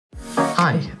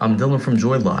Hi, I'm Dylan from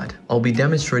Joylot. I'll be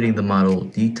demonstrating the model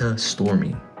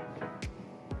Dita-Stormy.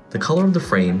 The color of the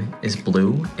frame is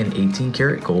blue and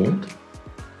 18-karat gold.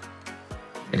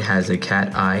 It has a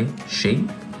cat eye shape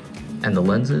and the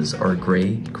lenses are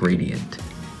gray gradient.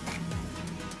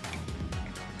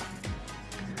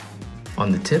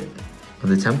 On the tip of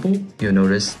the temple, you'll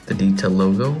notice the Dita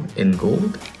logo in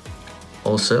gold.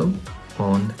 Also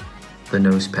on the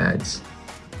nose pads.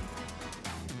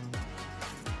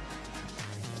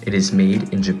 It is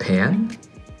made in Japan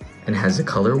and has a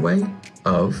colorway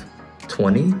of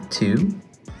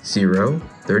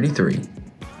 22033.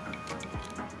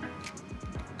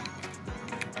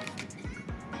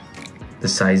 The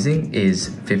sizing is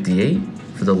 58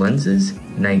 for the lenses,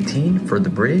 19 for the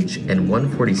bridge, and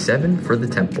 147 for the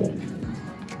temple.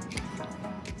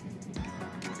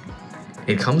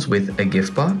 It comes with a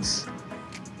gift box.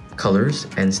 Colors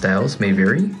and styles may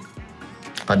vary,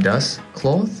 a dust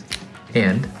cloth,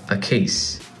 and a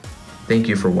case. Thank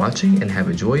you for watching and have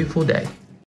a joyful day.